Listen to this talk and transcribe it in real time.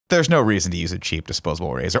there's no reason to use a cheap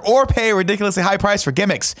disposable razor or pay a ridiculously high price for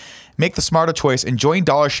gimmicks. Make the smarter choice and join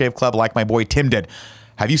Dollar Shave Club like my boy Tim did.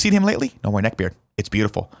 Have you seen him lately? No more neck beard. It's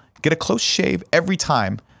beautiful. Get a close shave every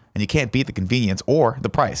time, and you can't beat the convenience or the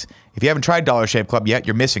price. If you haven't tried Dollar Shave Club yet,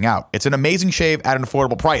 you're missing out. It's an amazing shave at an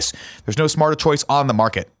affordable price. There's no smarter choice on the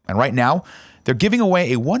market. And right now, they're giving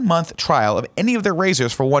away a 1-month trial of any of their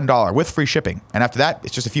razors for $1 with free shipping. And after that,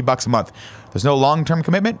 it's just a few bucks a month. There's no long-term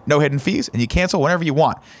commitment, no hidden fees, and you cancel whenever you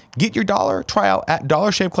want. Get your dollar trial at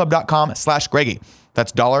dollarshaveclub.com/Greggy.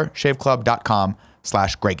 That's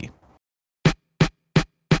dollarshaveclub.com/Greggy.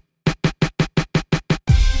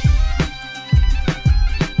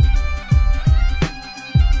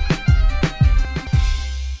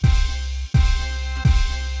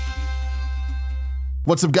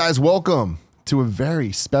 What's up, guys? Welcome to a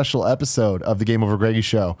very special episode of the Game Over Greggy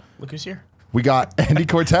Show. Look who's here. We got Andy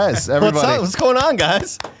Cortez, everybody. What's up? What's going on,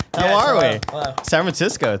 guys? How are we? Hello. San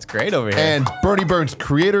Francisco. It's great over here. And Bernie Burns,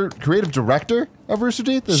 creative director of Rooster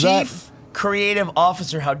Teeth. Is Chief Creative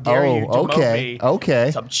Officer. How dare you demote me?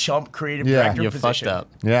 Okay. Some chump creative director you position. fucked up.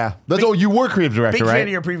 Yeah. You were creative director, Big right? fan of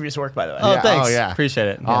your previous work, by the way. Oh, Yeah. thanks. Oh, yeah. Appreciate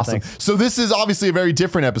it. Yeah, Awesome. thanks. So this is obviously a very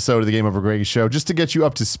different episode of the Game Over Greggy Show. Just to get you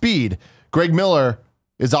up to speed, Greg Miller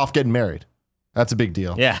is off getting married. That's a big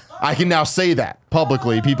deal. Yeah. I can now say that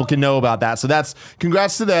publicly. People can know about that. So that's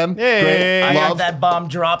congrats to them. Yay. Great. I Love. had that bomb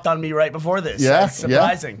dropped on me right before this. Yeah. That's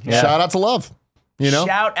surprising. Yeah. Shout out to Love. You know?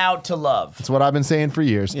 Shout out to Love. That's what I've been saying for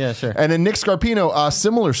years. Yeah, sure. And then Nick Scarpino, a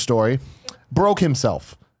similar story, broke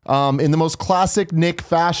himself in the most classic Nick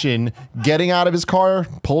fashion, getting out of his car,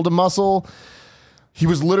 pulled a muscle. He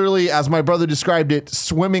was literally, as my brother described it,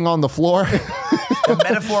 swimming on the floor. The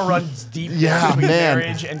metaphor runs deep between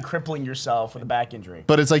marriage and crippling yourself with a back injury.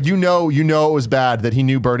 But it's like, you know it was bad that he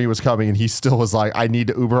knew Bernie was coming and he still was like, I need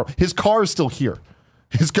to Uber. His car is still here.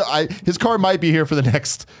 His car might be here for the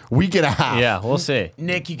next week and a half. Yeah, we'll see.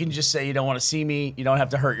 Nick, you can just say you don't want to see me. You don't have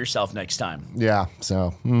to hurt yourself next time. Yeah,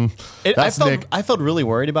 so I Nick. felt really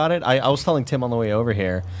worried about it. I was telling Tim on the way over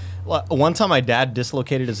here. One time my dad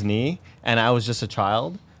dislocated his knee, and I was just a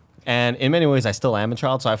child. And in many ways, I still am a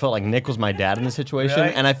child, so I felt like Nick was my dad in this situation.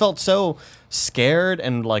 Really? And I felt so scared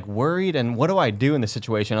and like worried, and what do I do in this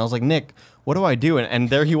situation? I was like, Nick, what do I do?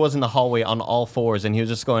 And there he was in the hallway on all fours, and he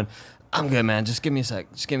was just going, I'm good, man. Just give me a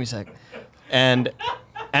sec. Just give me a sec. And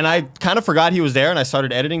I kind of forgot he was there, and I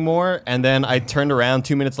started editing more, and then I turned around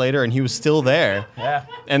 2 minutes later, and he was still there. Yeah.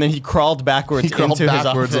 And then he crawled backwards into his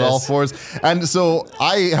office. on all fours. And so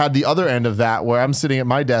I had the other end of that where I'm sitting at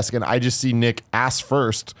my desk, and I just see Nick ass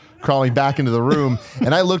first crawling back into the room.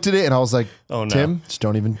 And I looked at it, and I was like, Oh, no. Tim, just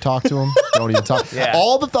don't even talk to him. Don't even talk. Yeah.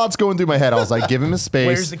 All the thoughts going through my head, I was like, give him his space.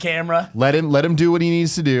 Where's the camera? Let him do what he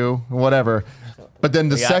needs to do, whatever. But then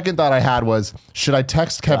the second thought I had was, should I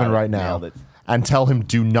text Kevin right now nailed it. and tell him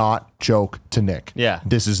do not joke to Nick? Yeah.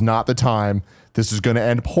 This is not the time. This is going to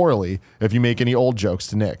end poorly if you make any old jokes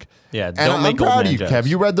to Nick. Yeah, And don't I'm make old proud man of you, jokes. Kev.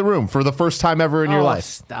 You read the room for the first time ever in your life.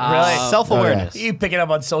 Stop. Really? Self-awareness. You pick it up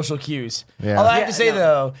on social cues. Yeah. Although I have to say,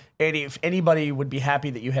 though, Andy, if anybody would be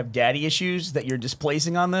happy that you have daddy issues that you're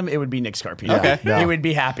displacing on them, it would be Nick Scarpino. Okay. Yeah. He would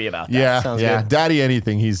be happy about that. Yeah, Sounds yeah. good. Daddy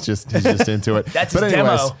anything. He's just into it. That's but his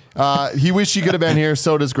anyways, demo. he wished he could have been here.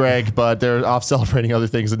 So does Greg, but they're off celebrating other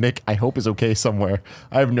things. And Nick, I hope, is okay somewhere.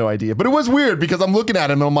 I have no idea. But it was weird because I'm looking at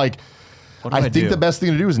him and I'm like, What do I think do? the best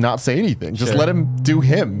thing to do is not say anything. Just Sure. let him do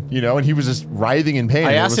him, you know? And he was just writhing in pain.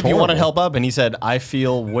 I It asked was if he wanted horrible. help up, and he said, I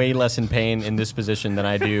feel way less in pain in this position than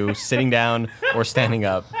I do sitting down or standing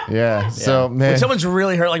up. Yeah. So, man. When someone's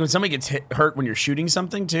really hurt, like when somebody gets hurt when you're shooting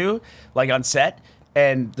something too, like on set,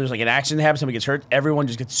 and there's like an accident that happens, somebody gets hurt, everyone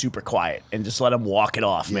just gets super quiet and just let them walk it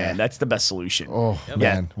off, man. That's the best solution. Oh,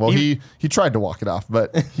 man. Well, he tried to walk it off,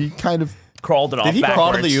 but he kind of... Crawled it off Did he backwards.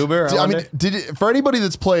 crawl to the Uber? I mean, for anybody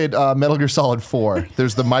that's played Metal Gear Solid 4,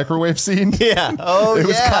 there's the microwave scene. Yeah. Oh, It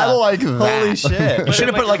was kind of like that. Holy shit. You should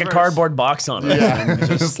have put like a cardboard box on it. Yeah. And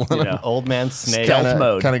just, you know. Old man snake. Stealth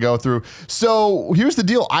mode. Kind of go through. So here's the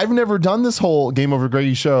deal. I've never done this whole Game Over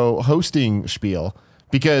Greggy show hosting spiel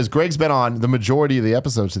because Greg's been on the majority of the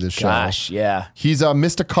episodes of this show. Gosh, yeah. He's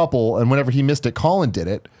missed a couple, and whenever he missed it, Colin did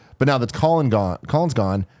it. But now that Colin's gone,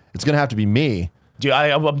 it's going to have to be me. Dude,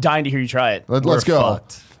 I'm dying to hear you try it. Let's go.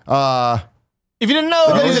 Fucked. If you didn't know,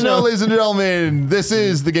 Ladies and gentlemen, this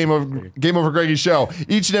is the Game Over Greggy show.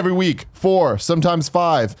 Each and every week, 4, sometimes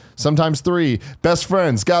 5, sometimes 3 best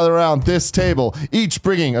friends gather around this table, each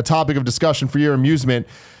bringing a topic of discussion for your amusement.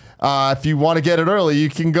 If you want to get it early, you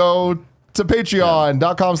can go to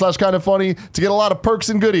patreon.com/kindoffunny to get a lot of perks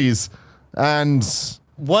and goodies. And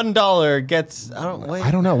 $1 gets,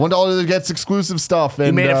 I don't know. $1 gets exclusive stuff. And,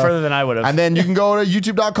 You made it further than I would have. And then you can go to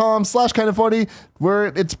youtube.com/kindafunny where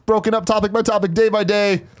it's broken up topic by topic, day by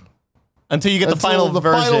day. Until you get the final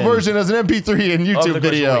version as an MP3 and YouTube the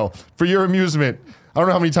video for your amusement. I don't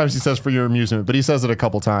know how many times he says for your amusement, but he says it a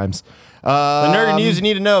couple times. The nerdy news you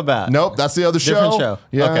need to know about. Nope, that's the other Different show.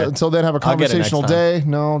 Yeah, Okay. until then, have a I'll get it conversational next time. day.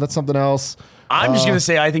 No, that's something else. I'm just gonna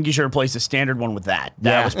say I think you should replace the standard one with that.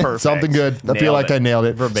 That was perfect. Something good. I feel like I nailed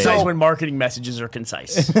it. Nice So, when marketing messages are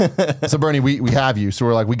concise. so Bernie, we have you, so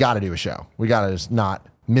we're like, we got to do a show. We got to just not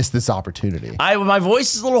miss this opportunity. My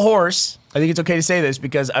voice is a little hoarse. I think it's okay to say this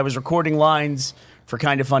because I was recording lines for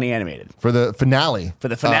Kind of Funny Animated. For the finale. For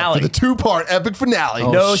the finale. For the 2-part epic finale.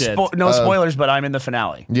 No, shit. no spoilers, but I'm in the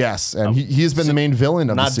finale. Yes, and he has been the main villain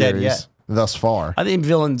of the not dead series yet. thus far. I think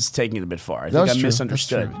villain's taking it a bit far. I think That's I'm true.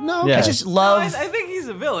 misunderstood. That's No, Yeah. I just No, love. I think he's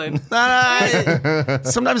a villain.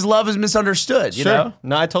 Sometimes love is misunderstood. You know.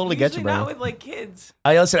 No, I totally get you, Usually not bro. with like kids.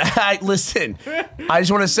 I listen. I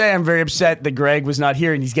just want to say I'm very upset that Greg was not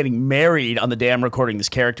here and he's getting married on the day I'm recording this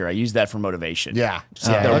character. I use that for motivation. Yeah. Just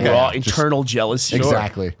the okay. raw Just- internal jealousy.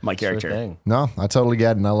 Exactly. of my character. Sure thing. No, I totally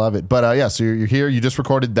get it, and I love it. But yeah, so you're here. You just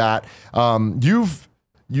recorded that.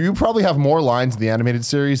 You probably have more lines in the animated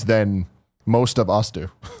series than most of us do.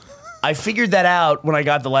 I figured that out when I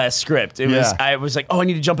got the last script. I was like, oh, I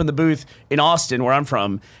need to jump in the booth in Austin, where I'm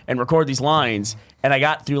from, and record these lines. And I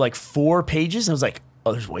got through like 4 pages, and I was like,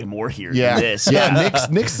 oh, there's way more here than this. Yeah.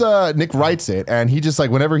 Nick writes it, and he just like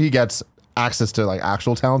whenever he gets access to like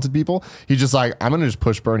actual talented people, he's just like, I'm gonna just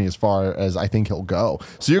push Bernie as far as I think he'll go.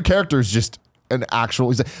 So your character is just an actual.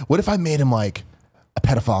 He's like, what if I made him like a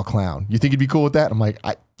pedophile clown? You think he'd be cool with that? I'm like,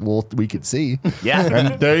 well, we could see. Yeah.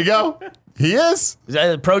 And there you go. He is.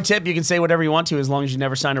 Pro tip, you can say whatever you want to as long as you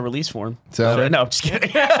never sign a release form. So- No, just kidding.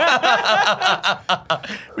 Kevin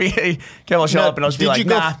will show up and I'll just be did like, you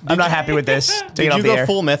go- nah, I'm not happy with this. Take it Did off you the go air.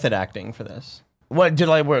 full method acting for this? What, did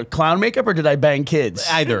I wear clown makeup or did I bang kids?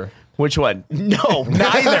 Either. Which one? No,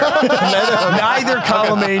 neither. Neither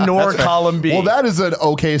column A nor column B. Well, that is an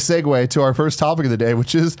okay segue to our first topic of the day,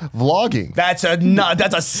 which is vlogging. That's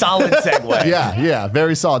a solid segue. Yeah,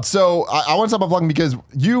 very solid. So I want to talk about vlogging because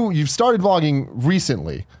you've started vlogging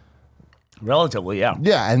recently. Relatively, yeah.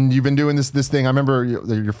 Yeah, and you've been doing this thing. I remember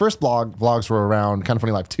your first vlogs were around Kind of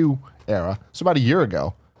Funny Life 2 era, so about a year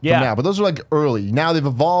ago. Yeah. From now, but those are like early. Now they've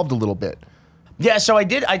evolved a little bit. Yeah, so I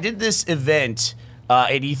did this event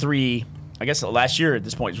at E3, I guess last year at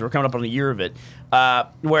this point, so we're coming up on a year of it,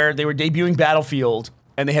 where they were debuting Battlefield,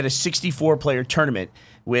 and they had a 64-player tournament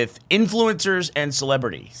with influencers and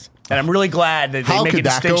celebrities. And I'm really glad that they How make could a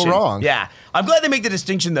that go distinction. wrong? Yeah, I'm glad they make the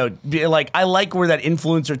distinction though. Like, I like where that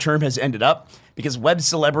influencer term has ended up because web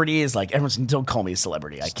celebrity is like everyone's don't call me a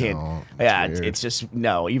celebrity. I can't. Don't. Yeah, It's weird. it's just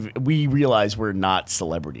no. We realize we're not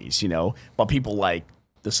celebrities, but people like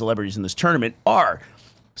the celebrities in this tournament are.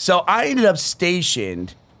 So I ended up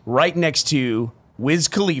stationed right next to Wiz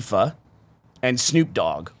Khalifa, and Snoop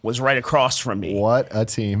Dogg was right across from me. What a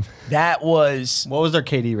team. That was, What was their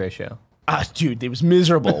KD ratio? dude, it was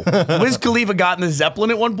miserable. Wiz Khalifa got in the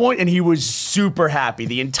Zeppelin at one point, and he was super happy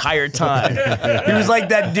the entire time. He was like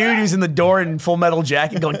that dude who's in the door in Full Metal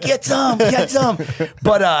Jacket going, get some, get some.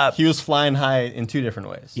 But He was flying high in 2 different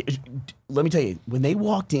ways. let me tell you, when they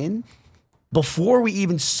walked in, before we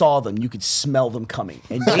even saw them, you could smell them coming.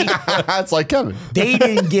 And That's like Kevin. they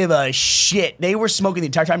didn't give a shit. They were smoking the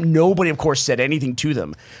entire time. Nobody, of course, said anything to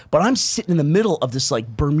them. But I'm sitting in the middle of this like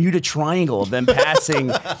Bermuda Triangle of them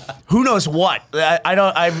passing who knows what.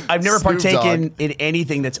 I've never Snoop partaken Dogg. in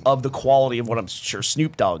anything that's of the quality of what I'm sure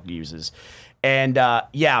Snoop Dogg uses. And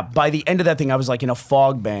yeah, by the end of that thing, I was like in a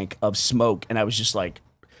fog bank of smoke. And I was just like,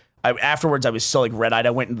 afterwards, I was so like red-eyed. I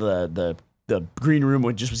went into the green room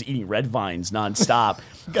and just was eating red vines nonstop.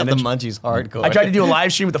 Got And the then munchies hardcore. I tried to do a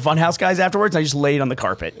live stream with the Funhouse guys afterwards, and I just laid on the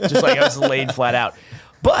carpet. Just like I was laid flat out.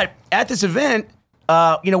 But at this event, we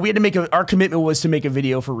had to make our commitment was to make a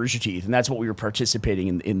video for Rooster Teeth, and that's what we were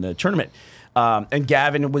participating in the tournament. And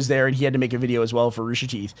Gavin was there, and he had to make a video as well for Rooster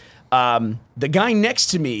Teeth. The guy next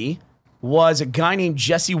to me was a guy named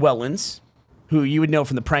Jesse Wellens, who you would know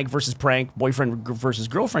from the Prank versus Prank, Boyfriend versus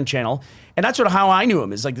Girlfriend channel. And that's sort of how I knew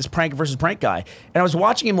him, is like this Prank versus Prank guy. And I was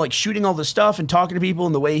watching him like shooting all this stuff and talking to people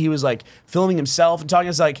and the way he was like filming himself and talking.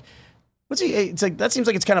 It's like, it's like, that seems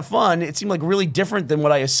like it's kind of fun. It seemed like really different than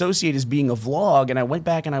what I associate as being a vlog. And I went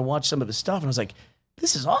back and I watched some of his stuff and I was like,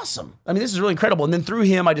 this is awesome. I mean, this is really incredible. And then through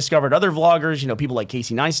him, I discovered other vloggers, people like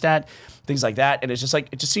Casey Neistat, things like that. And it's just like,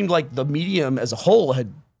 it just seemed like the medium as a whole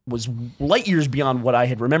had was light years beyond what I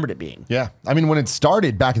had remembered it being. Yeah. I mean, when it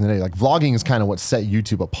started back in the day, like vlogging is kind of what set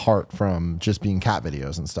YouTube apart from just being cat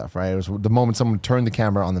videos and stuff, right? It was the moment someone turned the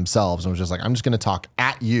camera on themselves and was just like, I'm just going to talk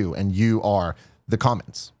at you and you are the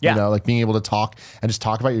comments. Yeah. You know, like being able to talk and just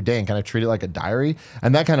talk about your day and kind of treat it like a diary.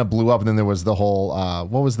 And that kind of blew up. And then there was the whole,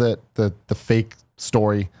 what was the fake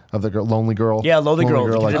story of the girl, lonely girl? Yeah, Lonely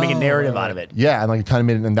Girl. Like, They make a narrative out of it. yeah, and like it kind of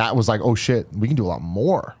made it, and that was like, oh shit, we can do a lot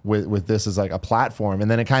more with this as like a platform.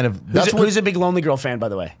 And then it kind of Who's a big Lonely Girl fan, by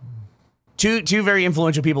the way? Two very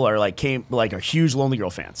influential people are are huge Lonely Girl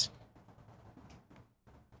fans.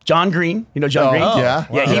 John Green, you know John Green? yeah.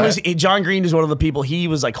 Yeah, Wow. John Green is one of the people, he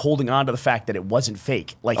was like holding on to the fact that it wasn't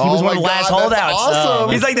fake. Like he Oh was one my of the last God, that's holdouts.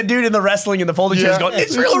 awesome. He's like the dude in the wrestling and the folding chairs going,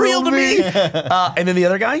 it's real to me. And then the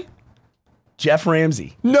other guy, Jeff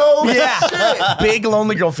Ramsey. no, Yeah, big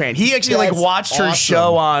Lonely Girl fan. He actually like That's watched her awesome.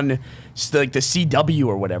 show on like the CW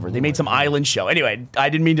or whatever. They made some island show. Anyway, I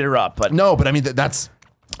didn't mean to interrupt, but no, but I mean that's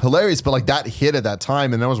hilarious. But like that hit at that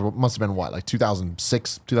time, and that must have been what, like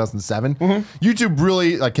 2006, 2007. YouTube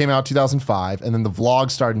really like came out 2005, and then the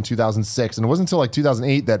vlog started in 2006, and it wasn't until like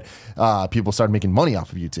 2008 that people started making money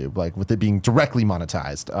off of YouTube, like with it being directly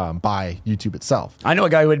monetized by YouTube itself. I know a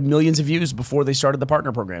guy who had millions of views before they started the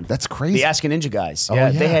partner program. That's crazy. The Ask a Ninja guys. Oh, Yeah,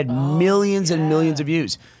 yeah. they had millions and millions of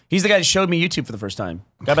views. He's the guy that showed me YouTube for the first time.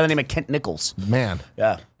 A guy by the name of Kent Nichols. Man.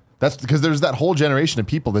 Yeah. That's because there's that whole generation of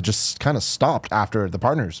people that just kind of stopped after the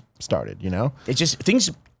partners started, you know? It just,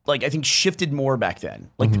 things like I think shifted more back then.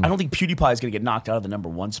 Like I don't think PewDiePie is going to get knocked out of the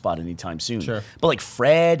 #1 spot anytime soon. Sure. But like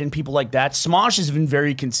Fred and people like that, Smosh has been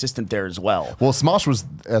very consistent there as well. Well, Smosh was,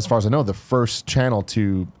 as far as I know, the first channel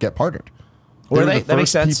to get partnered. Were were they? the That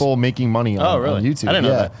makes first sense. people making money on, really? on YouTube. I didn't know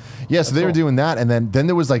yeah. that. Yeah, so they were doing that, and then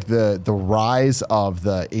there was like the rise of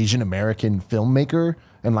the Asian American filmmaker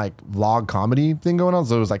and like vlog comedy thing going on.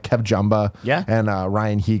 So it was like Kev Jumba, Yeah. and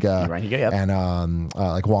Ryan Higa, Ryan Higa, yep. and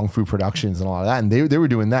like Wong Fu Productions and a lot of that. And they were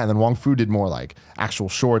doing that, and then Wong Fu did more like actual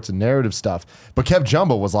shorts and narrative stuff. But Kev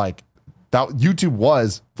Jumba was like that. YouTube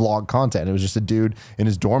was vlog content. It was just a dude in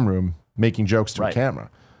his dorm room making jokes to Right. a camera.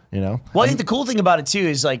 You know? Well, I think the cool thing about it too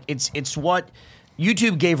is like it's what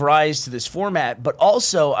YouTube gave rise to this format, but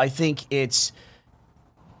also I think it's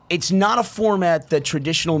not a format that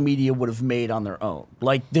traditional media would have made on their own.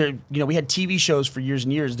 Like we had TV shows for years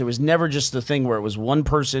and years. There was never just the thing where it was one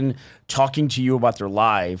person talking to you about their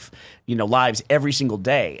lives every single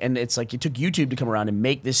day. And it's like it took YouTube to come around and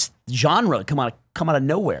make this genre come out of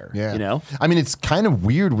nowhere. Yeah. You know? I mean, it's kind of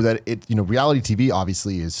weird that reality TV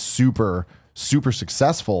obviously is super, super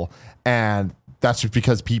successful. And that's just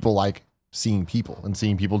because people like seeing people and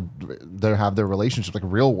seeing people have their relationships like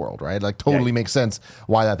real world, right? Like totally makes sense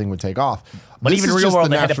why that thing would take off. But This even is real just world, the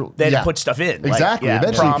they had natural- to yeah. put stuff in. Like, Exactly. yeah,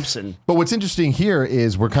 eventually. prompts and But what's interesting here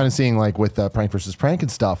is we're kind of seeing like with prank versus prank and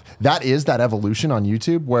stuff, that is that evolution on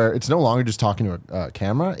YouTube where it's no longer just talking to a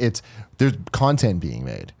camera. There's content being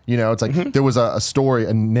made. You know, it's like there was a story,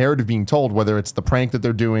 a narrative being told, whether it's the prank that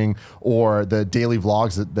they're doing or the daily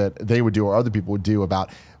vlogs that they would do or other people would do about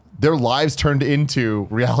their lives turned into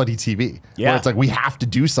reality TV. Yeah. Where it's like, we have to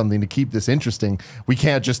do something to keep this interesting. We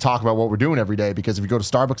can't just talk about what we're doing every day, because if you go to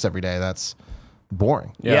Starbucks every day, that's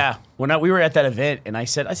boring. Yeah. When we were at that event, and I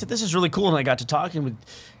said, this is really cool, and I got to talking with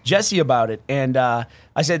Jesse about it, and I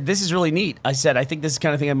said, this is really neat. I said, I think this is the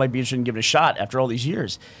kind of thing I might be interested in giving a shot after all these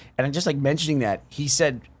years. And I'm just like mentioning that. He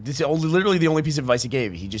said, this is literally the only piece of advice he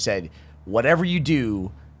gave. He just said, whatever you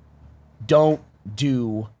do, don't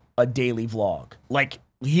do a daily vlog. Like,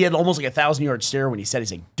 he had almost like 1,000-yard stare when he said,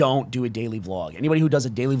 he's like, don't do a daily vlog. Anybody who does a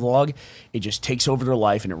daily vlog, it just takes over their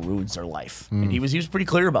life and it ruins their life. And he was pretty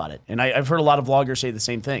clear about it. And I've heard a lot of vloggers say the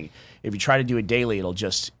same thing. If you try to do it daily,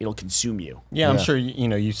 it'll consume you. Yeah, I'm sure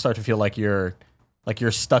you start to feel like you're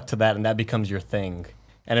stuck to that, and that becomes your thing.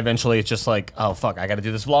 And eventually, it's just like, oh fuck, I got to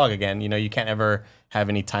do this vlog again. You can't ever have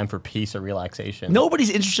any time for peace or relaxation.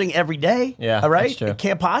 Nobody's interesting every day. Yeah, all right. that's true. It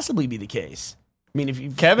can't possibly be the case. I mean, if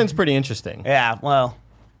you Kevin's pretty interesting. yeah, well,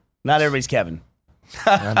 not everybody's Kevin.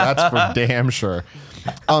 And that's for damn sure.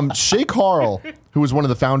 Shay Carl, who was one of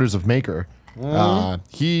the founders of Maker,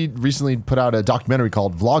 he recently put out a documentary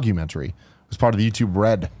called Vlogumentary. It was part of the YouTube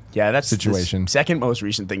Red Yeah, situation. the second most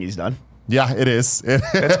recent thing he's done. Yeah, it is.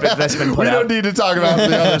 That's been put We out. don't need to talk about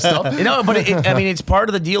the other stuff. But it's part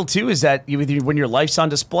of the deal too. Is that when your life's on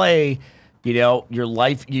display, your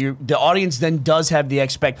life, the audience then does have the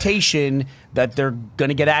expectation that they're going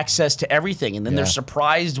to get access to everything, and then they're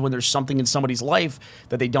surprised when there's something in somebody's life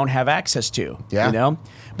that they don't have access to. Yeah.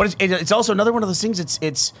 But it's also another one of those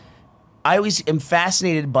things. I always am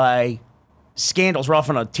fascinated by scandals. We're off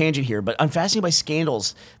on a tangent here, but I'm fascinated by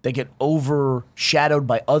scandals that get overshadowed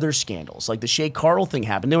by other scandals. Like the Shay Carl thing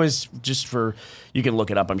happened. There was, just for, you can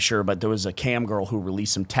look it up, I'm sure, but there was a cam girl who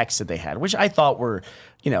released some texts that they had, which I thought were,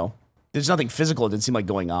 there's nothing physical. It didn't seem like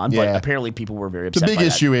going on, but apparently people were very upset. The big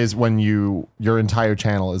issue is when your entire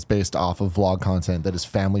channel is based off of vlog content that is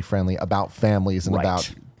family friendly, about families and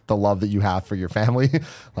about the love that you have for your family.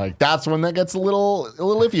 Like that's when that gets a little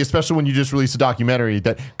iffy, especially when you just release a documentary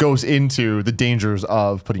that goes into the dangers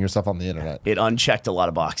of putting yourself on the internet. It unchecked a lot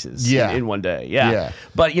of boxes in one day. Yeah.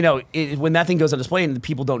 But when that thing goes on display and the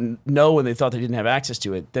people don't know and they thought they didn't have access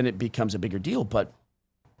to it, then it becomes a bigger deal. But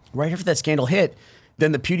right after that scandal hit,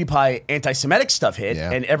 then the PewDiePie anti-Semitic stuff hit,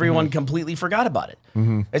 and everyone completely forgot about it.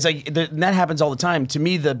 It's like that happens all the time. To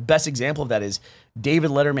me, the best example of that is David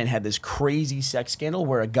Letterman had this crazy sex scandal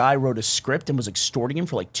where a guy wrote a script and was extorting him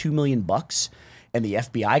for like $2 million, and the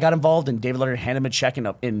FBI got involved, and David Letterman handed him a check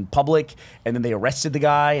in public, and then they arrested the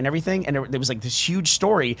guy and everything, and there was like this huge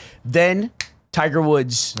story. Then Tiger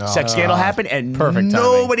Woods' sex scandal happened, and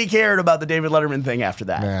nobody cared about the David Letterman thing after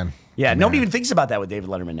that. Man. Yeah, nobody even thinks about that with David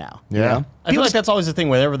Letterman now. Yeah. I feel like that's always the thing.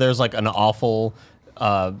 Whenever there's like an awful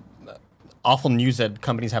news that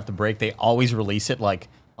companies have to break, they always release it like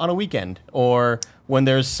on a weekend, or when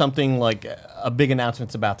there's something like a big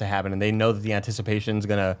announcement's about to happen and they know that the anticipation is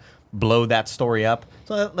gonna blow that story up.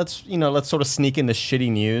 So let's sort of sneak in the shitty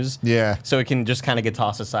news. Yeah. So it can just kind of get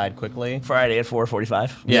tossed aside quickly. Friday at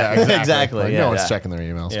 4:45. Yeah, exactly. Like, no one's checking their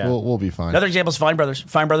emails. Yeah. We'll be fine. Another example is Fine Brothers.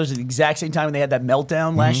 Fine Brothers at the exact same time when they had that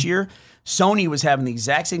meltdown last year, Sony was having the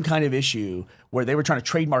exact same kind of issue where they were trying to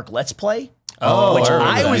trademark Let's Play. Which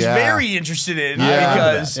I was very interested in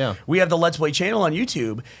because we have the Let's Play channel on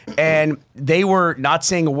YouTube, and they were not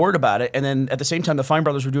saying a word about it. And then at the same time, the Fine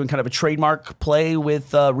Brothers were doing kind of a trademark play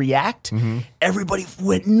with React. Everybody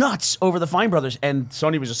went nuts over the Fine Brothers, and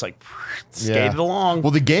Sony was just like skated along.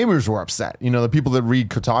 Well, the gamers were upset. The people that read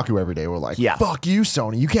Kotaku every day were like, fuck you,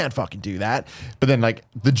 Sony. You can't fucking do that. But then like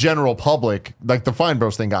the general public, like the Fine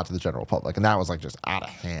Bros thing got to the general public, and that was like just out of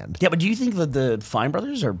hand. Yeah, but do you think that the Fine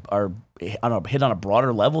Brothers are hit on a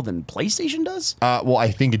broader level than PlayStation does? Well,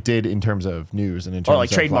 I think it did in terms of news and in terms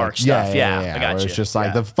like of trademark stuff. Yeah, I got you. It's just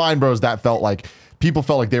like the Fine Bros that felt like people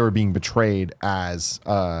felt like they were being betrayed as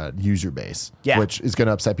a user base, which is going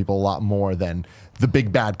to upset people a lot more than the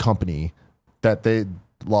big bad company that they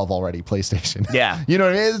love already, PlayStation. Yeah.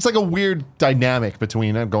 It's like a weird dynamic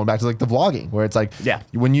between going back to like the vlogging, where it's like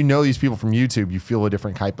when you know these people from YouTube, you feel a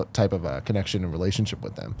different type of connection and relationship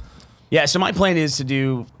with them. Yeah, so my plan is to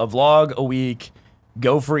do a vlog a week,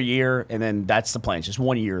 go for a year, and then that's the plan. It's just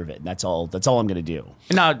 1 year of it. And that's all I'm going to do.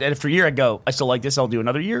 And now after a year, I go, I still like this. I'll do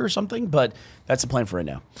another year or something, but that's the plan for right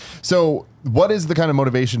now. So what is the kind of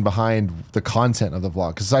motivation behind the content of the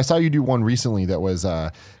vlog? Because I saw you do one recently that was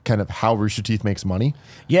kind of how Rooster Teeth makes money.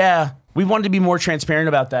 Yeah, we wanted to be more transparent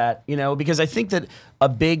about that, because I think that a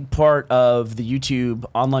big part of the YouTube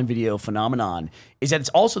online video phenomenon is that it's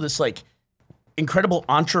also this like incredible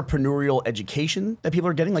entrepreneurial education that people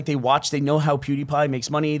are getting. Like they know how PewDiePie makes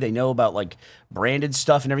money. They know about like branded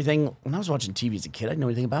stuff and everything. When I was watching TV as a kid, I didn't know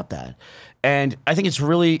anything about that. And I think it's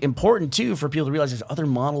really important too for people to realize there's other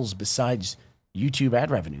models besides YouTube ad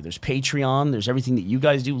revenue. There's Patreon, there's everything that you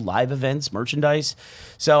guys do, live events, merchandise.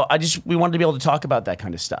 So we wanted to be able to talk about that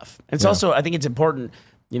kind of stuff. And it's also, I think it's important,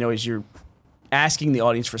 as you're asking the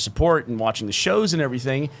audience for support and watching the shows and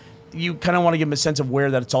everything, you kind of want to give them a sense of where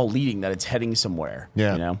that it's all leading, that it's heading somewhere.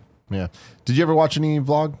 Yeah. Yeah. Did you ever watch any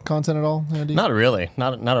vlog content at all, Andy? Not really.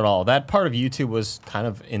 Not at all. That part of YouTube was kind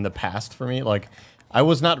of in the past for me. Like, I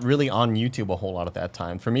was not really on YouTube a whole lot at that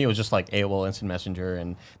time. For me, it was just like AOL Instant Messenger,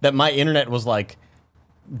 and that my internet was like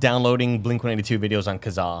downloading Blink-182 videos on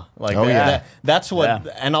Kazaa. Like, that's what,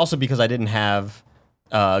 and also because I didn't have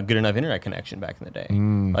good enough internet connection back in the day.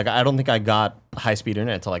 Like, I don't think I got high-speed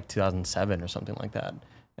internet until like 2007 or something like that.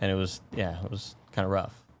 And it was kind of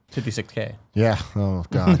rough. 56K. Yeah. Oh,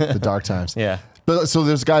 God. The dark times. Yeah. But so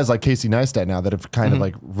there's guys like Casey Neistat now that have kind of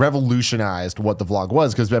like revolutionized what the vlog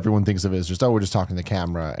was, because everyone thinks of it as just, we're just talking to the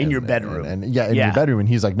camera. In your bedroom. And in your bedroom. And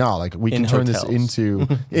he's like, no, like we can turn this into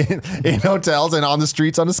in hotels and on the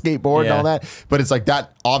streets on a skateboard and all that. But it's like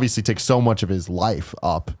that obviously takes so much of his life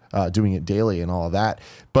up doing it daily and all of that.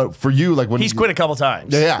 But for you, like when he's quit a couple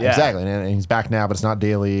times. Yeah, exactly. And he's back now, but it's not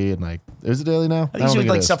daily. And like, is it daily now? I think he's doing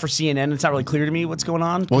like stuff for CNN. It's not really clear to me what's going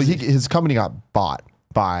on. Well, his company got bought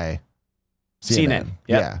by CNN.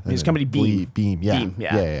 Yeah. His company Beam. Beam. Yeah. Beam,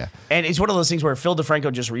 yeah. Yeah. And it's one of those things where Phil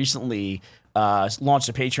DeFranco just recently launched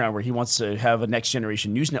a Patreon where he wants to have a next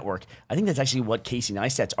generation news network. I think that's actually what Casey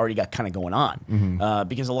Neistat's already got kind of going on.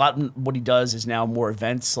 Because a lot of what he does is now more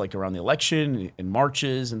events like around the election and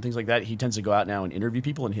marches and things like that. He tends to go out now and interview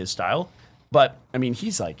people in his style. But I mean,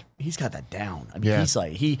 he's got that down. I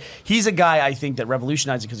mean, he's a guy I think that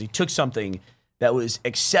revolutionized it because he took something that was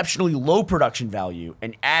exceptionally low production value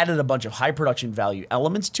and added a bunch of high production value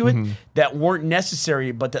elements to it that weren't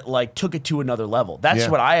necessary, but that like took it to another level. That's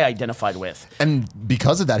what I identified with. And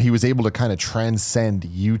because of that, he was able to kind of transcend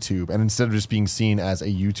YouTube. And instead of just being seen as a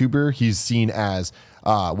YouTuber, he's seen as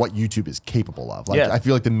what YouTube is capable of. Like I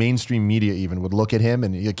feel like the mainstream media even would look at him,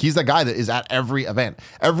 and like, he's the guy that is at every event,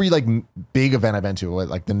 every like big event I've been to,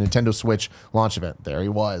 like the Nintendo Switch launch event. There he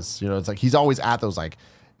was. You know, it's like he's always at those like.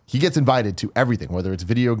 He gets invited to everything, whether it's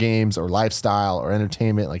video games or lifestyle or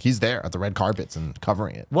entertainment. Like he's there at the red carpets and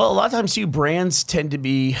covering it. Well, a lot of times too, brands tend to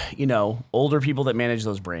be, older people that manage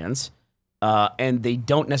those brands, and they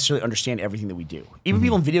don't necessarily understand everything that we do. Even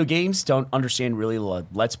people in video games don't understand really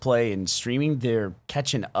Let's Play and streaming. They're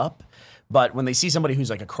catching up. But when they see somebody who's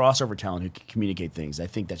like a crossover talent who can communicate things, I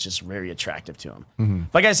think that's just very attractive to them.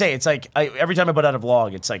 Like I say, it's like every time I put out a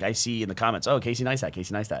vlog, it's like I see in the comments, oh, Casey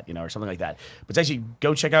Neistat, or something like that. But it's actually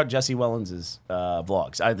go check out Jesse Wellens'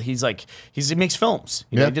 vlogs. He makes films.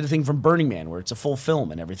 He did a thing from Burning Man where it's a full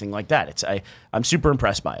film and everything like that. I'm super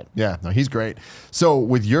impressed by it. Yeah, no, he's great. So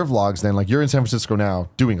with your vlogs, then, like you're in San Francisco now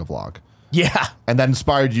doing a vlog. Yeah, and that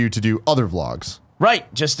inspired you to do other vlogs.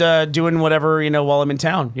 Right, just doing whatever while I'm in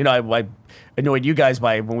town. I annoyed you guys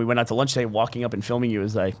by when we went out to lunch today, walking up and filming you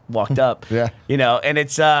as I walked up. And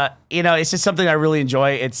it's it's just something I really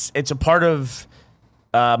enjoy. It's a part of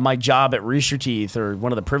my job at Rooster Teeth, or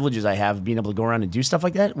one of the privileges I have, being able to go around and do stuff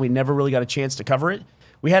like that. We never really got a chance to cover it.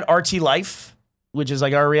 We had RT Life, which is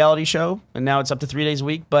like our reality show, and now it's up to 3 days a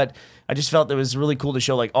week. But I just felt it was really cool to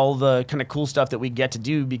show like all the kind of cool stuff that we get to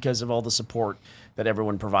do because of all the support that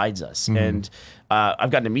everyone provides us. And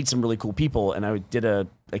I've gotten to meet some really cool people. And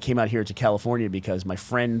I came out here to California because my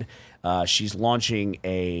friend, she's launching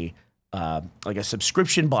a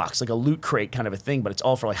subscription box, like a loot crate kind of a thing, but it's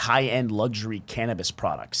all for like high-end luxury cannabis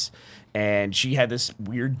products. And she had this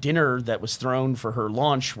weird dinner that was thrown for her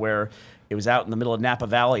launch where it was out in the middle of Napa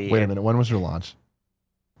Valley. Wait a minute, when was your launch?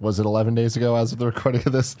 Was it 11 days ago as of the recording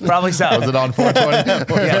of this? Probably so. Was it on 420? No, it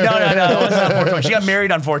wasn't on 420. She got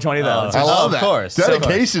married on 420 though. I love that. Of course.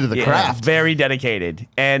 Dedication to the craft. Very dedicated.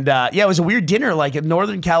 And it was a weird dinner, like a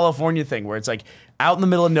Northern California thing where it's like out in the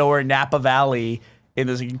middle of nowhere, Napa Valley, in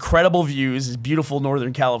those incredible views, this beautiful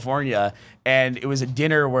Northern California. And it was a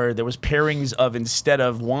dinner where there was pairings of, instead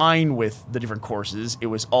of wine with the different courses, it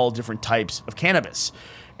was all different types of cannabis.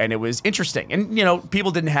 And it was interesting, and people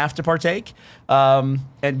didn't have to partake,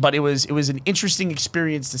 but it was an interesting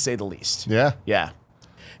experience to say the least. Yeah.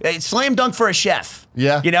 It's slam dunk for a chef.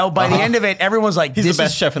 Yeah. By the end of it, everyone's like, He's the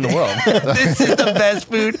best chef in the world. This is the best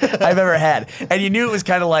food I've ever had. And you knew it was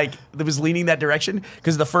kind of like, it was leaning that direction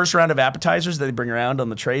because the first round of appetizers that they bring around on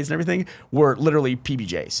the trays and everything were literally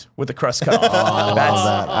PBJs with the crust cut off. I love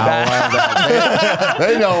that.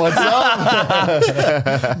 They know what's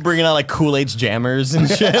up. Bringing out like Kool-Aid's jammers and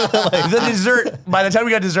shit. The dessert, by the time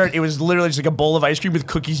we got dessert, it was literally just like a bowl of ice cream with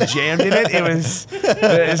cookies jammed in it. It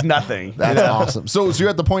was nothing. That's awesome. So you're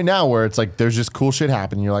at the point now where it's like there's just cool shit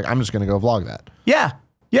happening. You're like, I'm just gonna go vlog that.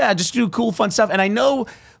 Yeah, just do cool, fun stuff. And I know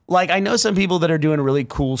some people that are doing really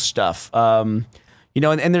cool stuff. And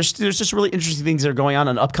there's just really interesting things that are going on.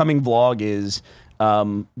 An upcoming vlog is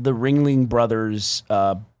the Ringling Brothers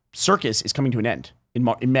circus is coming to an end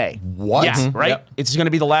in May. What? Yeah, right? Yep. It's going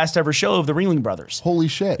to be the last ever show of the Ringling Brothers. Holy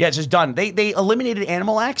shit. Yeah, it's just done. They eliminated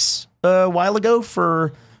Animal Acts a while ago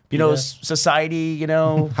for society.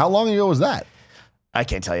 How long ago was that? I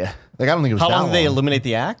can't tell you. Like, I don't think it was How that long did they eliminate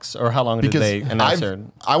the acts, or how long did they announce it?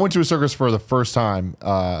 I went to a circus for the first time,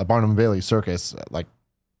 a Barnum and Bailey circus, like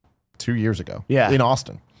 2 years ago. Yeah. In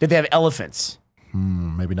Austin. Did they have elephants?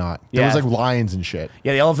 Maybe not. There was like lions and shit.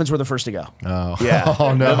 Yeah, the elephants were the first to go. Oh. Yeah.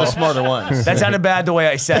 Oh no. They're the smarter ones. That sounded bad the way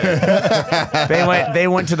I said it. They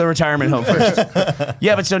went to the retirement home first.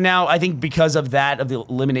 Yeah, but so now I think because of that, of the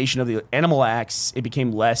elimination of the animal acts, it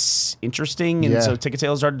became less interesting, and so ticket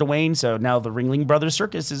sales started to wane. So now the Ringling Brothers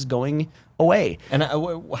Circus is going away. And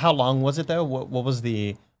how long was it though? What was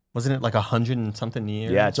the? Wasn't it like 100 and something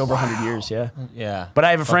years? Yeah, it's over 100 years. Yeah. Yeah. But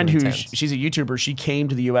I have a friend Fucking who intense. she's a YouTuber. She came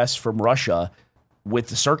to the U.S. from Russia with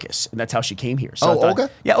the circus, and that's how she came here. So Oh, I thought- Olga?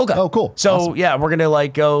 Yeah, Olga. Oh, cool. So Awesome. yeah, we're gonna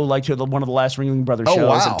like go like to one of the last Ringling Brothers Oh, shows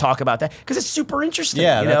wow. and talk about that because it's super interesting.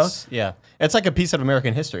 Yeah, you know? yeah. It's like a piece of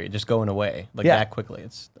American history just going away like Yeah. that quickly.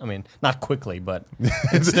 I mean, not quickly, but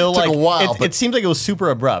it's still Took like a while, but- it seems like it was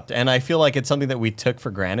super abrupt, and I feel like it's something that we took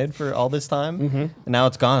for granted for all this time. And now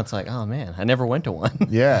it's gone. It's like, oh man, I never went to one.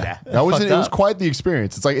 Yeah, that was Fucked it was up. quite the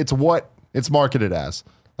experience. It's like it's what it's marketed as.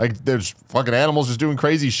 Like there's fucking animals just doing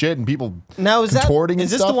crazy shit and people Now contorting and is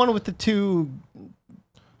this stuff. the one with the two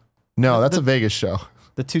No, that's a Vegas show.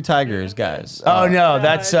 tigers guys? Oh no,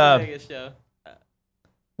 that's it's a Vegas show.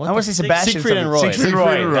 What I the want to say Sebastian. Siegfried and Roy. Siegfried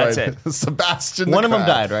and Roy. That's it. Sebastian. One the of them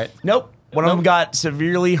crab. died, right? Nope. One of them got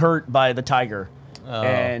severely hurt by the tiger,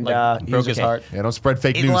 and Like, he broke was his okay. heart. Yeah, don't spread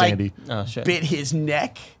fake It, news, like, Andy. Oh shit! Bit his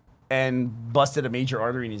neck and busted a major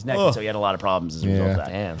artery in his neck, and so he had a lot of problems as a result of that.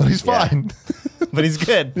 Damn. But he's Yeah. fine. But he's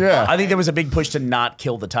good. Yeah. I think there was a big push to not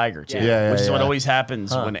kill the tiger too, Yeah, which is what yeah. always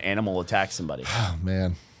happens when an animal attacks somebody. Oh,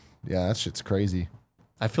 man. Yeah, that shit's crazy.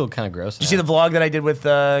 I feel kind of gross. Did you see the vlog that I did with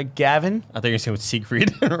Gavin? I thought you were saying with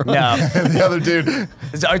Siegfried. No, The other dude.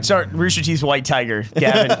 it's our Rooster Teeth's white tiger,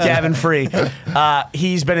 Gavin Free.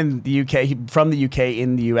 He's been in the UK, from the UK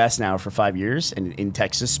in the US now for 5 years, and in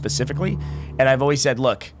Texas specifically. And I've always said,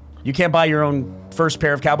 look, you can't buy your own first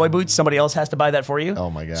pair of cowboy boots. Somebody else has to buy that for you. Oh,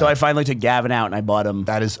 my God. So I finally took Gavin out and I bought him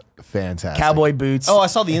That is fantastic. cowboy boots. Oh, I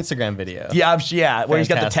saw the Instagram video. yeah, where he's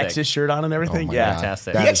got the Fantastic. Texas shirt on and everything. my Yeah, God.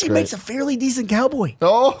 Fantastic. That he is actually great. makes a fairly decent cowboy.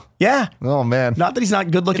 Oh, Yeah, oh man. not that he's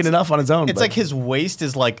not good looking enough on his own. It's but- like his waist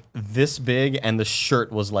is like this big, and the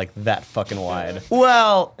shirt was like that fucking wide.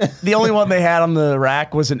 Well, the only one they had on the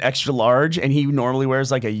rack was an extra large, and he normally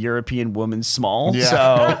wears like a European woman's small. Yeah.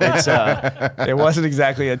 So it's it wasn't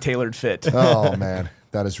exactly a tailored fit. Oh man,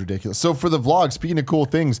 that is ridiculous. So for the vlog, speaking of cool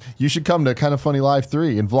things, you should come to Kind of Funny Live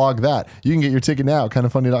 3 and vlog that. You can get your ticket now at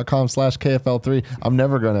kindoffunny.com/KFL3. I'm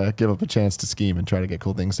never gonna give up a chance to scheme and try to get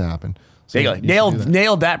cool things to happen. So There you go. should do that.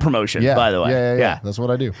 Nailed that promotion, Yeah, by the way. Yeah. That's what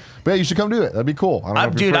I do. But yeah, you should come do it. That'd be cool. I don't know if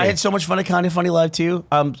you're Dude, I free. had so much fun at Kind of Funny Live too.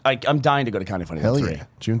 I'm dying to go to Kind of Funny Hell Live 3. yeah,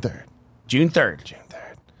 June 3rd. June 3rd.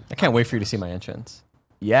 I can't wait for you to see my entrance.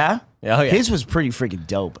 Yeah? Yeah, oh, yeah. His was pretty freaking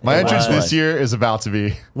dope. My It entrance was. this year is about to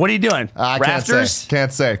be. What are you doing? I Rafters?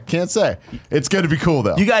 Can't say. It's going to be cool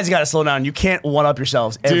though. You guys got to slow down. You can't one up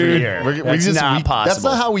yourselves every Dude, year. we That's not possible. That's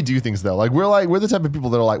not how we do things though. We're the type of people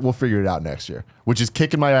that are like, we'll figure it out next year, which is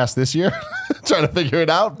kicking my ass this year, trying to figure it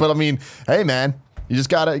out. But I mean, hey man, you just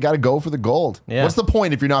gotta go for the gold. Yeah. What's the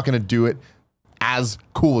point if you're not gonna do it as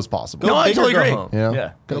cool as possible? No, I big or totally go agree. home. You know?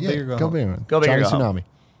 Yeah. Go big or go home. big. Go big or Johnny go home. Tsunami.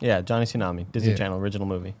 Yeah, Johnny Tsunami, Disney Yeah. Channel original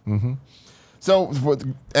movie. So for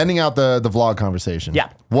ending out the vlog conversation. Yeah.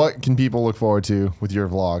 What can people look forward to with your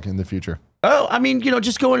vlog in the future? Oh, I mean,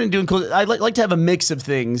 just going and doing cool. I like to have a mix of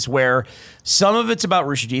things where some of it's about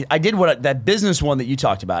Rooster Teeth. I did that business one that you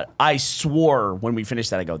talked about. I swore when we finished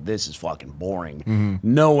that, I go, this is fucking boring.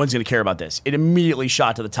 No one's going to care about this. It immediately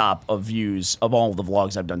shot to the top of views of all of the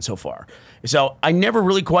vlogs I've done so far. So I never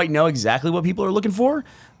really quite know exactly what people are looking for.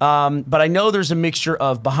 But I know there's a mixture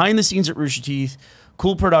of behind the scenes at Rooster Teeth,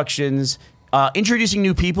 cool productions, introducing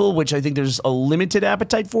new people, which I think there's a limited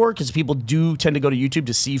appetite for because people do tend to go to YouTube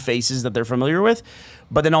to see faces that they're familiar with,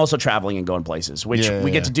 but then also traveling and going places, which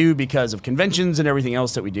we get to do because of conventions and everything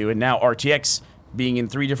else that we do. And now RTX being in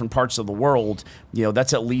 3 different parts of the world,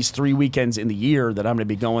 that's at least 3 weekends in the year that I'm going to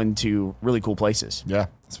be going to really cool places. Yeah,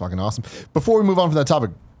 it's fucking awesome. Before we move on from that topic,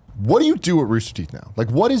 what do you do at Rooster Teeth now?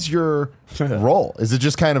 What is your role? Is it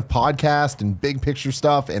just kind of podcast and big picture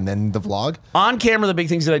stuff and then the vlog? On camera, the big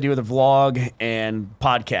things that I do are the vlog and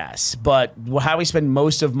podcasts. But how I spend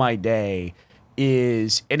most of my day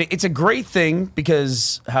is, and it's a great thing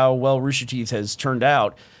because how well Rooster Teeth has turned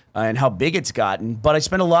out and how big it's gotten. But I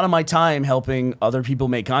spend a lot of my time helping other people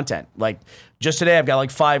make content. Like just today, I've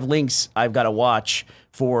got 5 links I've got to watch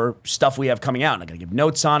for stuff we have coming out. And I got to give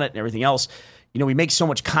notes on it and everything else. We make so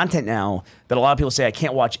much content now that a lot of people say I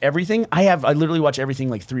can't watch everything. I literally watch everything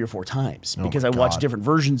 3 or 4 times because I watch different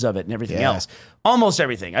versions of it and everything else. Almost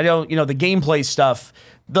everything. I don't, the gameplay stuff,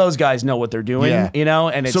 those guys know what they're doing, and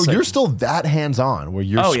it's so you're still that hands-on where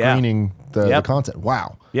you're screening the content.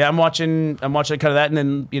 Wow. Yeah, I'm watching kind of that. And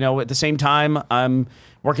then, at the same time, I'm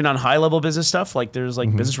working on high-level business stuff. There's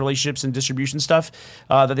business relationships and distribution stuff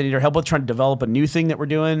that they need our help with, trying to develop a new thing that we're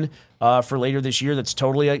doing for later this year that's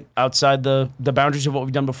totally outside the boundaries of what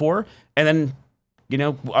we've done before. And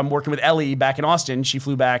then, I'm working with Ellie back in Austin. She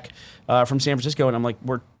flew back from San Francisco, and I'm like,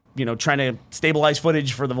 we're trying to stabilize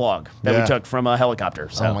footage for the vlog that we took from a helicopter.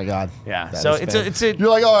 So, Oh my god. Yeah. That So is it's a You're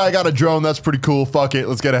like, oh, I got a drone. That's pretty cool. Fuck it.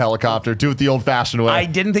 Let's get a helicopter. Do it the old-fashioned way. I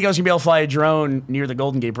didn't think I was gonna be able to fly a drone near the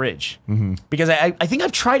Golden Gate Bridge because I think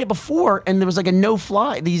I've tried it before and there was like a no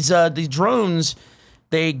fly. These drones,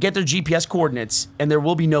 they get their GPS coordinates and there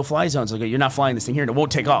will be no fly zones. Like you're not flying this thing here and it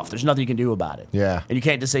won't take off. There's nothing you can do about it. Yeah. And you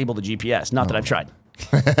can't disable the GPS. Not that I've tried.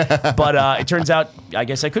 But it turns out I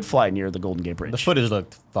guess I could fly near the Golden Gate Bridge. The footage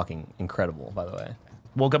looked fucking incredible, by the way.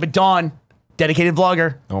 Woke up at dawn. Dedicated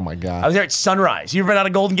vlogger. Oh my god. I was there at sunrise. You ever been out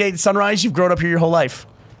of Golden Gate at sunrise? You've grown up here your whole life.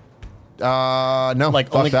 No. Like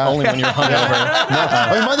fuck only, that. only when you're hungover.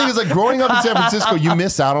 I mean, my thing is like growing up in San Francisco, you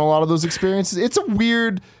miss out on a lot of those experiences. It's a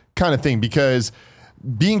weird kind of thing because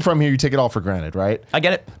being from here, you take it all for granted, right? I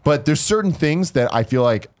get it. But there's certain things that I feel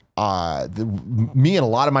like me and a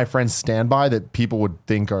lot of my friends stand by that people would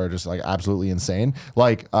think are just like absolutely insane.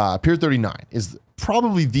 Like Pier 39 is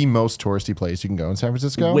probably the most touristy place you can go in San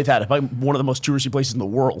Francisco. Without it, probably one of the most touristy places in the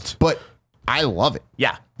world. But I love it.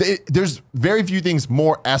 Yeah. There's very few things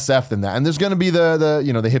more SF than that. And there's going to be the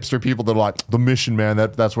hipster people that are like, the mission, man,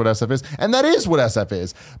 that's what SF is. And that is what SF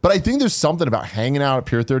is. But I think there's something about hanging out at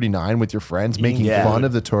Pier 39 with your friends, making fun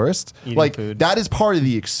of the tourists. Like, food. that is part of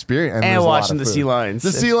the experience. And there's a lot watching of the food. sea lions.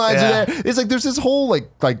 The sea lions are there. It's like, there's this whole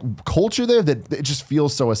like culture there that it just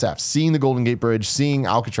feels so SF. Seeing the Golden Gate Bridge, seeing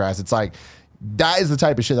Alcatraz, it's like, that is the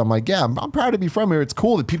type of shit I'm like, yeah, I'm proud to be from here. It's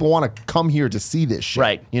cool that people want to come here to see this shit.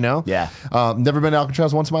 Right. You know? Yeah. Never been to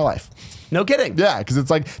Alcatraz once in my life. No kidding. Yeah, because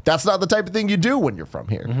it's like, that's not the type of thing you do when you're from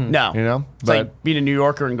here. No. You know? It's like being a New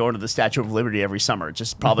Yorker and going to the Statue of Liberty every summer. It's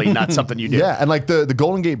just probably not something you do. Yeah, and like the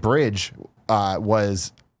Golden Gate Bridge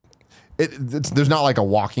was... there's not like a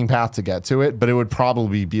walking path to get to it, but it would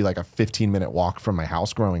probably be like a 15-minute walk from my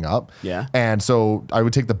house growing up. Yeah. And so I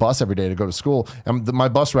would take the bus every day to go to school. And my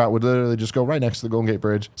bus route would literally just go right next to the Golden Gate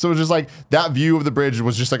Bridge. So it was just like that view of the bridge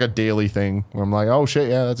was just like a daily thing where I'm like, oh shit,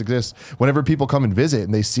 yeah, that exists. Whenever people come and visit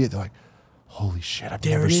and they see it, they're like, holy shit, I've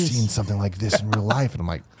never seen something like this in real life. And I'm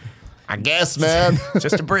like, I guess, man.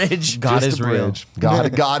 Just a bridge. God Just is a real. bridge.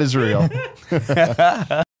 God is real.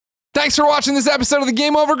 Thanks for watching this episode of the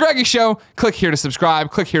GameOverGreggy Show. Click here to subscribe.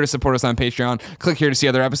 Click here to support us on Patreon. Click here to see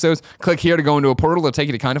other episodes. Click here to go into a portal that'll take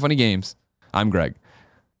you to Kind of Funny Games. I'm Greg.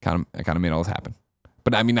 I kind of made all this happen.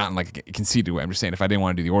 But I mean, not in like a conceited way. I'm just saying if I didn't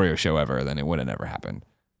want to do the Oreo show ever, then it would have never happened.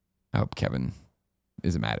 I hope Kevin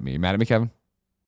isn't mad at me. You mad at me, Kevin?